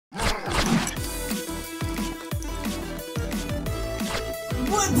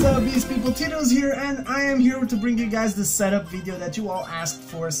What's up, these people? Titos here, and I am here to bring you guys the setup video that you all asked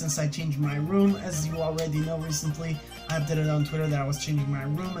for since I changed my room. As you already know, recently I updated on Twitter that I was changing my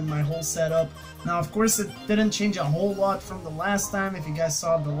room and my whole setup. Now, of course, it didn't change a whole lot from the last time. If you guys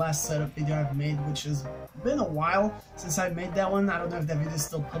saw the last setup video I've made, which has been a while since I made that one. I don't know if that video is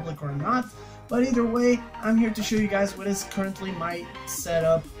still public or not, but either way, I'm here to show you guys what is currently my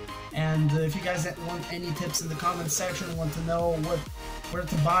setup. And if you guys want any tips in the comment section, want to know where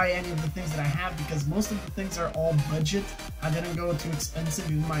to buy any of the things that I have, because most of the things are all budget. I didn't go too expensive.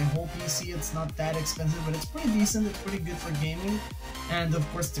 Even my whole PC, it's not that expensive, but it's pretty decent. It's pretty good for gaming and of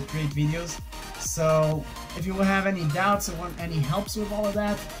course to create videos. So if you will have any doubts or want any helps with all of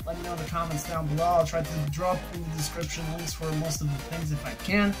that, let me know in the comments down below. I'll try to drop in the description links for most of the things if I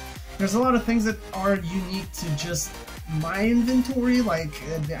can. There's a lot of things that are unique to just my inventory, like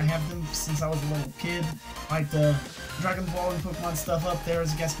I have them since I was a little kid, like the Dragon Ball and Pokemon stuff up there,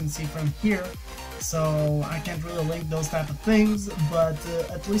 as you guys can see from here. So I can't really link those type of things, but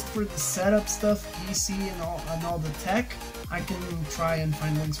at least for the setup stuff, PC and all the tech, I can try and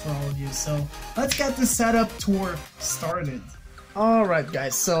find links for all of you. So let's get the setup tour started. Alright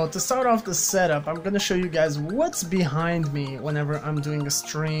guys, so to start off the setup, I'm gonna show you guys what's behind me whenever I'm doing a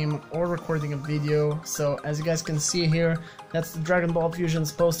stream or recording a video. So as you guys can see here, that's the Dragon Ball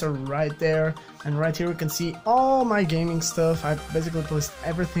Fusions poster right there, and right here we can see all my gaming stuff. I basically placed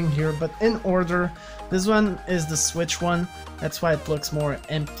everything here, but in order. This one is the Switch one, that's why it looks more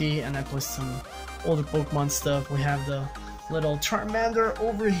empty, and I placed some older Pokemon stuff. We have the little Charmander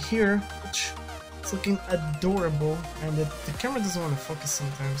over here, which it's looking adorable, and the camera doesn't want to focus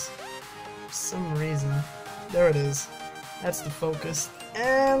sometimes for some reason. There it is. That's the focus.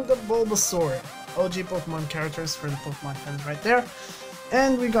 And the Bulbasaur. OG Pokemon characters for the Pokemon fans right there.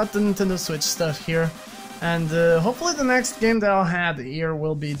 And we got the Nintendo Switch stuff here. And hopefully the next game that I'll have here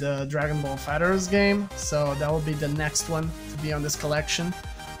will be the Dragon Ball FighterZ game. So that will be the next one to be on this collection.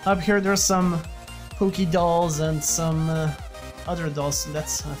 Up here there's some Poké dolls and some other dolls.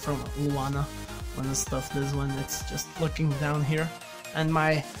 That's from Luana. When the stuff, this one, it's just looking down here, and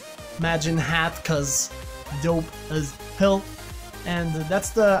my Imagine hat, cause dope as hell. And that's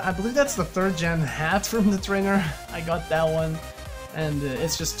the, I believe that's the 3rd gen hat from the trainer. I got that one, and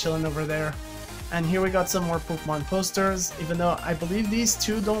it's just chilling over there. And here we got some more Pokemon posters, even though I believe these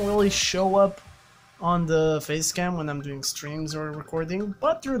two don't really show up on the face cam when I'm doing streams or recording,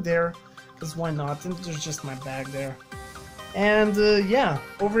 but they're there, cause why not? And there's just my bag there. And yeah,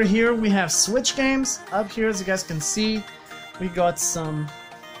 over here we have Switch games. Up here, as you guys can see, we got some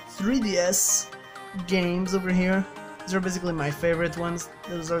 3DS games over here. These are basically my favorite ones.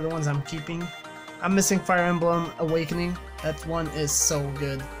 Those are the ones I'm keeping. I'm missing Fire Emblem Awakening. That one is so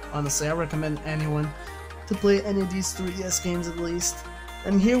good. Honestly, I recommend anyone to play any of these 3DS games at least.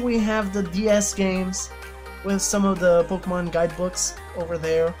 And here we have the DS games with some of the Pokemon guidebooks over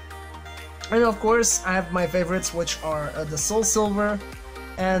there. And of course, I have my favorites, which are the Soul Silver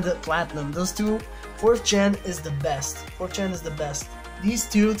and Platinum. Those two, 4th gen is the best. 4th gen is the best. These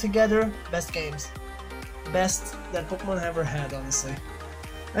two together, best games. Best that Pokemon ever had, honestly.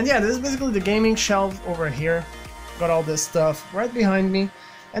 And yeah, this is basically the gaming shelf over here. Got all this stuff right behind me.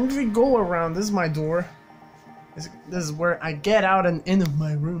 And if we go around, this is my door. This is where I get out and in of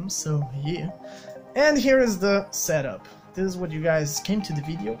my room, so yeah. And here is the setup. This is what you guys came to the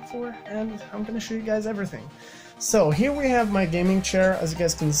video for, and I'm gonna show you guys everything. So here we have my gaming chair, as you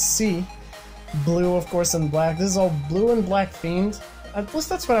guys can see. Blue, of course, and black. This is all blue and black themed. At least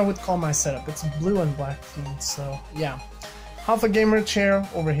that's what I would call my setup. It's blue and black themed, so yeah. Half a gamer chair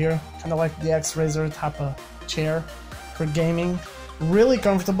over here, kind of like the X-Razor type of chair for gaming. Really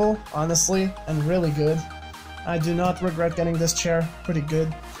comfortable, honestly, and really good. I do not regret getting this chair. Pretty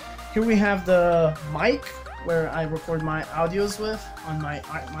good. Here we have the mic, where I record my audios with on my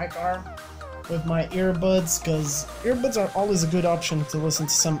mic arm with my earbuds, because earbuds are always a good option to listen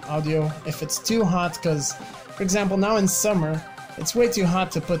to some audio if it's too hot, because for example now in summer it's way too hot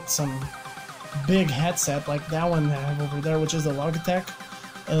to put some big headset like that one I have over there, which is the Logitech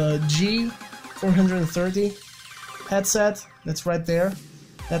G430 headset. That's right there.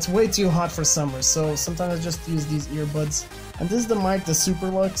 That's way too hot for summer, so sometimes I just use these earbuds. And this is the mic, the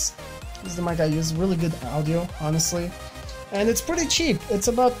Superlux. This is the mic I use. Really good audio, honestly. And it's pretty cheap. It's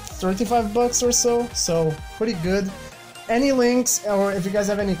about 35 bucks or so, so pretty good. Any links, or if you guys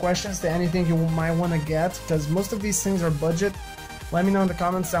have any questions to anything you might want to get, because most of these things are budget, let me know in the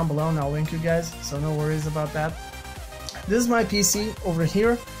comments down below and I'll link you guys, so no worries about that. This is my PC over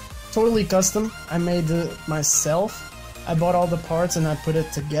here. Totally custom. I made it myself. I bought all the parts and I put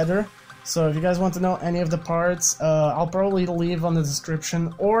it together. So if you guys want to know any of the parts, I'll probably leave on the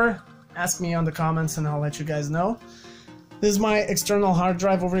description or ask me on the comments and I'll let you guys know. This is my external hard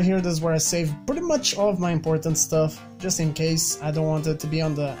drive over here. This is where I save pretty much all of my important stuff, just in case I don't want it to be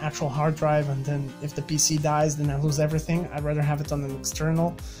on the actual hard drive, and then if the PC dies then I lose everything. I'd rather have it on an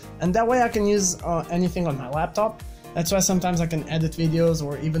external, and that way I can use anything on my laptop. That's why sometimes I can edit videos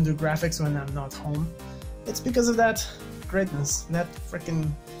or even do graphics when I'm not home. It's because of that greatness, that freaking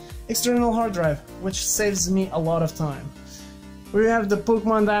external hard drive, which saves me a lot of time. We have the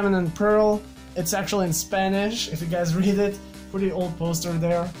Pokemon Diamond and Pearl. It's actually in Spanish, if you guys read it. Pretty old poster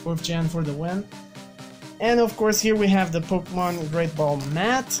there, 4th gen for the win. And of course here we have the Pokemon Great Ball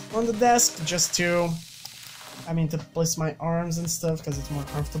mat on the desk, just to, to place my arms and stuff, because it's more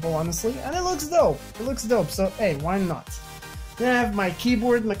comfortable, honestly. And it looks dope, so hey, why not? Then I have my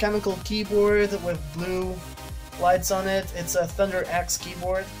keyboard, mechanical keyboard with blue lights on it. It's a Thunder X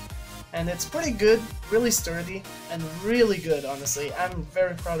keyboard. And it's pretty good, really sturdy, and really good, honestly. I'm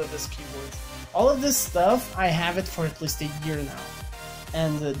very proud of this keyboard. All of this stuff, I have it for at least a year now.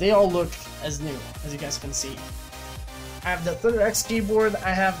 And they all look as new, as you guys can see. I have the Thunder X keyboard,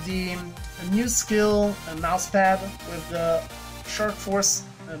 I have the new skill mouse pad with the Shark Force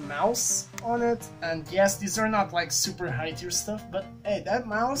mouse on it. And yes, these are not like super high tier stuff, but hey, that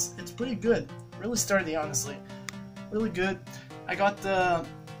mouse, it's pretty good. Really sturdy, honestly. Really good. I got the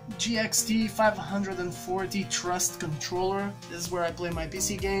GXT 540 Trust controller. This is where I play my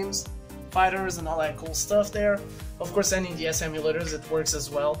PC games, fighters, and all that cool stuff there. Of course, any DS emulators, it works as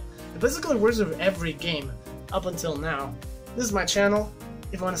well. It basically works with every game up until now. This is my channel.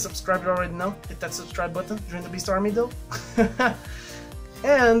 If you want to subscribe, you already know. Hit that subscribe button. Join the Beast Army, though.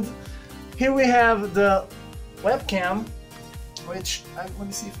 And here we have the webcam, which let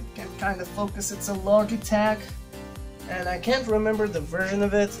me see if it can kind of focus. It's a Logitech. And I can't remember the version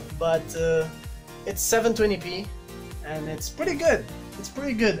of it, but it's 720p, and it's pretty good. It's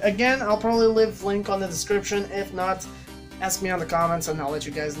pretty good. Again, I'll probably leave link on the description. If not, ask me on the comments and I'll let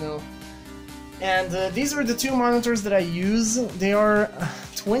you guys know. And these are the two monitors that I use. They are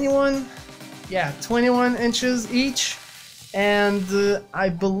 21 inches each, and I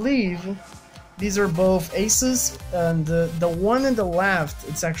believe these are both Asus, and the one in the left,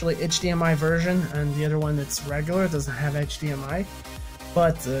 it's actually HDMI version, and the other one, it's regular, it doesn't have HDMI,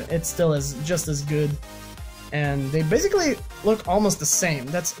 but it's still just as good. And they basically look almost the same.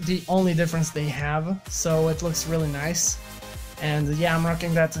 That's the only difference they have, so it looks really nice. And yeah, I'm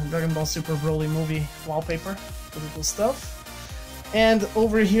rocking that Dragon Ball Super Broly movie wallpaper, pretty cool stuff. And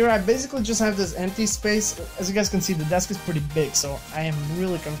over here, I basically just have this empty space. As you guys can see, the desk is pretty big, so I am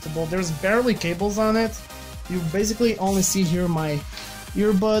really comfortable. There's barely cables on it. You basically only see here my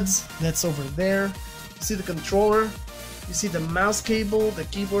earbuds, that's over there. You see the controller, you see the mouse cable, the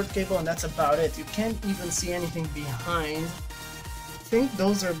keyboard cable, and that's about it. You can't even see anything behind. I think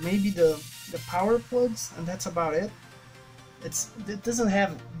those are maybe the power plugs, and that's about it. It doesn't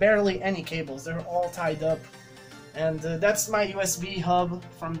have barely any cables, they're all tied up. And that's my USB hub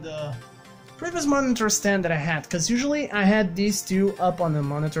from the previous monitor stand that I had, because usually I had these two up on the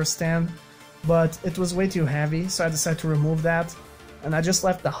monitor stand, but it was way too heavy, so I decided to remove that, and I just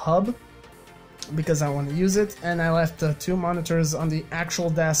left the hub because I want to use it, and I left the two monitors on the actual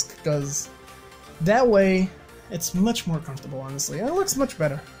desk because that way it's much more comfortable, honestly, and it looks much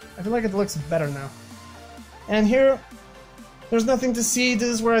better. I feel like it looks better now. And here, there's nothing to see. This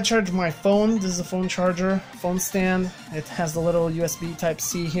is where I charge my phone. This is a phone charger, phone stand. It has the little USB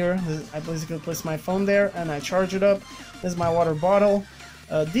Type-C here. I basically place my phone there and I charge it up. This is my water bottle.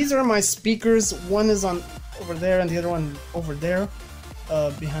 These are my speakers. One is on over there and the other one over there,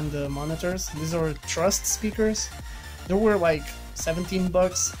 behind the monitors. These are Trust speakers. They were like 17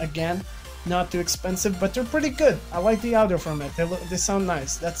 bucks again. Not too expensive, but they're pretty good. I like the audio from it. They sound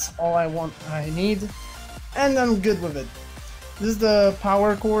nice. That's all I need, and I'm good with it. This is the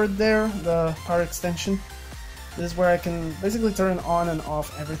power cord there, the power extension. This is where I can basically turn on and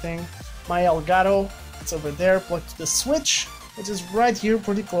off everything. My Elgato, it's over there, plugged to the switch, which is right here,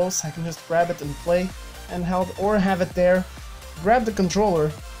 pretty close. I can just grab it and play handheld, or have it there, grab the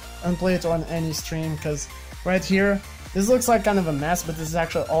controller, and play it on any stream, because right here, this looks like kind of a mess, but this is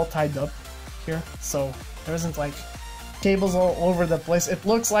actually all tied up here, so there isn't like cables all over the place. It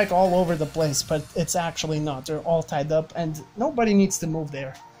looks like all over the place, but it's actually not. They're all tied up and nobody needs to move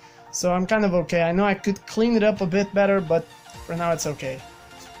there. So I'm kind of okay. I know I could clean it up a bit better, but for now it's okay.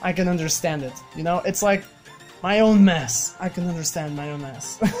 I can understand it. You know, it's like my own mess. I can understand my own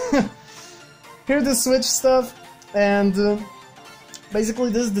mess. Here's the Switch stuff, and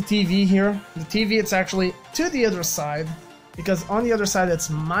basically this is the TV here. The TV, it's actually to the other side. because on the other side it's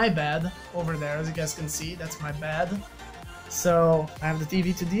my bed over there, as you guys can see. That's my bed. So I have the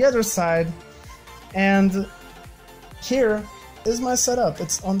TV to the other side, and here is my setup.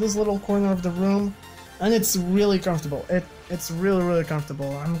 It's on this little corner of the room, and it's really comfortable. It's really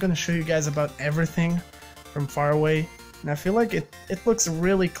comfortable. I'm gonna show you guys about everything from far away, and I feel like it looks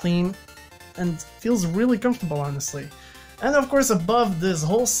really clean and feels really comfortable, honestly. And of course, above this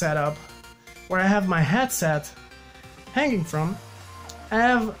whole setup, where I have my headset hanging from, I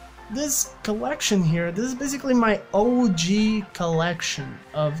have this collection here. This is basically my OG collection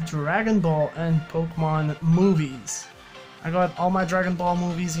of Dragon Ball and Pokemon movies. I got all my Dragon Ball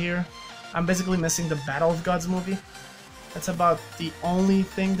movies here. I'm basically missing the Battle of Gods movie. That's about the only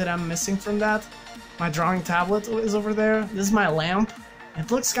thing that I'm missing from that. My drawing tablet is over there. This is my lamp.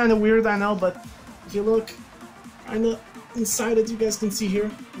 It looks kind of weird, I know, but if you look kind of inside it, you guys can see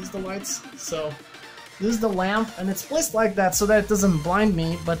here. These are the lights. So this is the lamp, and it's placed like that so that it doesn't blind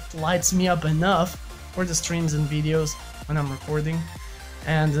me, but lights me up enough for the streams and videos when I'm recording.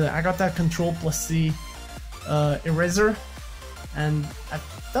 And I got that Control plus C eraser, and I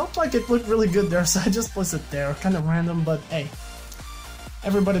felt like it looked really good there, so I just placed it there. Kind of random, but hey,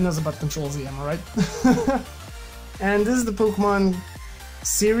 everybody knows about Control Z, am I right? And this is the Pokemon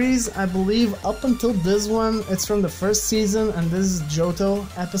series, I believe. Up until this one, it's from the first season, and this is Johto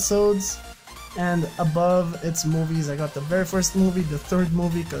episodes. And above its movies, I got the very first movie, the third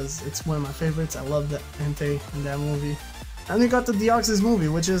movie, because it's one of my favorites. I love the Entei in that movie. And we got the Deoxys movie,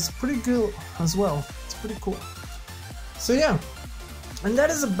 which is pretty cool as well. It's pretty cool. So yeah, and that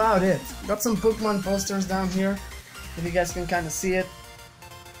is about it. Got some Pokemon posters down here, if you guys can kind of see it.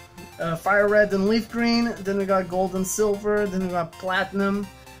 Fire Red and Leaf Green, then we got Gold and Silver, then we got Platinum,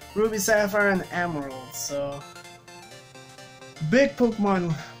 Ruby, Sapphire, and Emerald. So big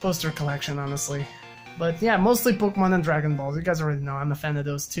Pokemon poster collection, honestly. But yeah, mostly Pokemon and Dragon Balls. You guys already know I'm a fan of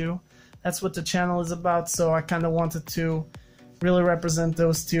those two. That's what the channel is about, so I kind of wanted to really represent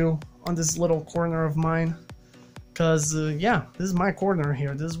those two on this little corner of mine. Because, yeah, this is my corner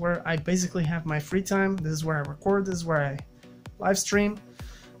here. This is where I basically have my free time. This is where I record. This is where I live stream.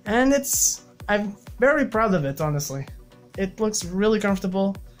 And I'm very proud of it, honestly. It looks really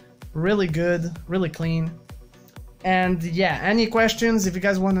comfortable, really good, really clean. And yeah, any questions, if you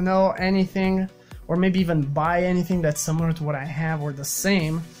guys want to know anything, or maybe even buy anything that's similar to what I have or the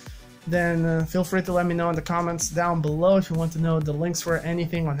same, then feel free to let me know in the comments down below if you want to know the links for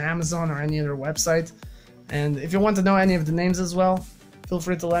anything on Amazon or any other website. And if you want to know any of the names as well, feel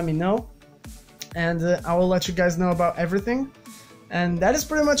free to let me know. And I will let you guys know about everything. And that is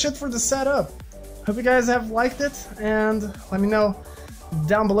pretty much it for the setup. Hope you guys have liked it, and let me know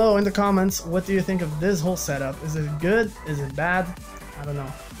down below in the comments, what do you think of this whole setup? Is it good? Is it bad? I don't know.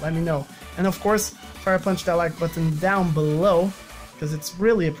 Let me know. And of course, fire punch that like button down below, because it's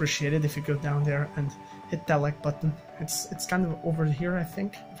really appreciated if you go down there and hit that like button. It's kind of over here, I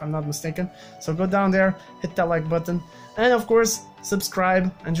think, if I'm not mistaken. So go down there, hit that like button, and of course,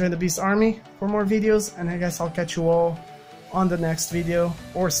 subscribe and join the Beast Army for more videos. And I guess I'll catch you all on the next video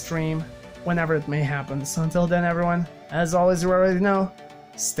or stream, whenever it may happen. So until then, everyone, as always, you already know,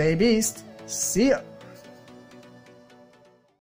 stay beast. See ya!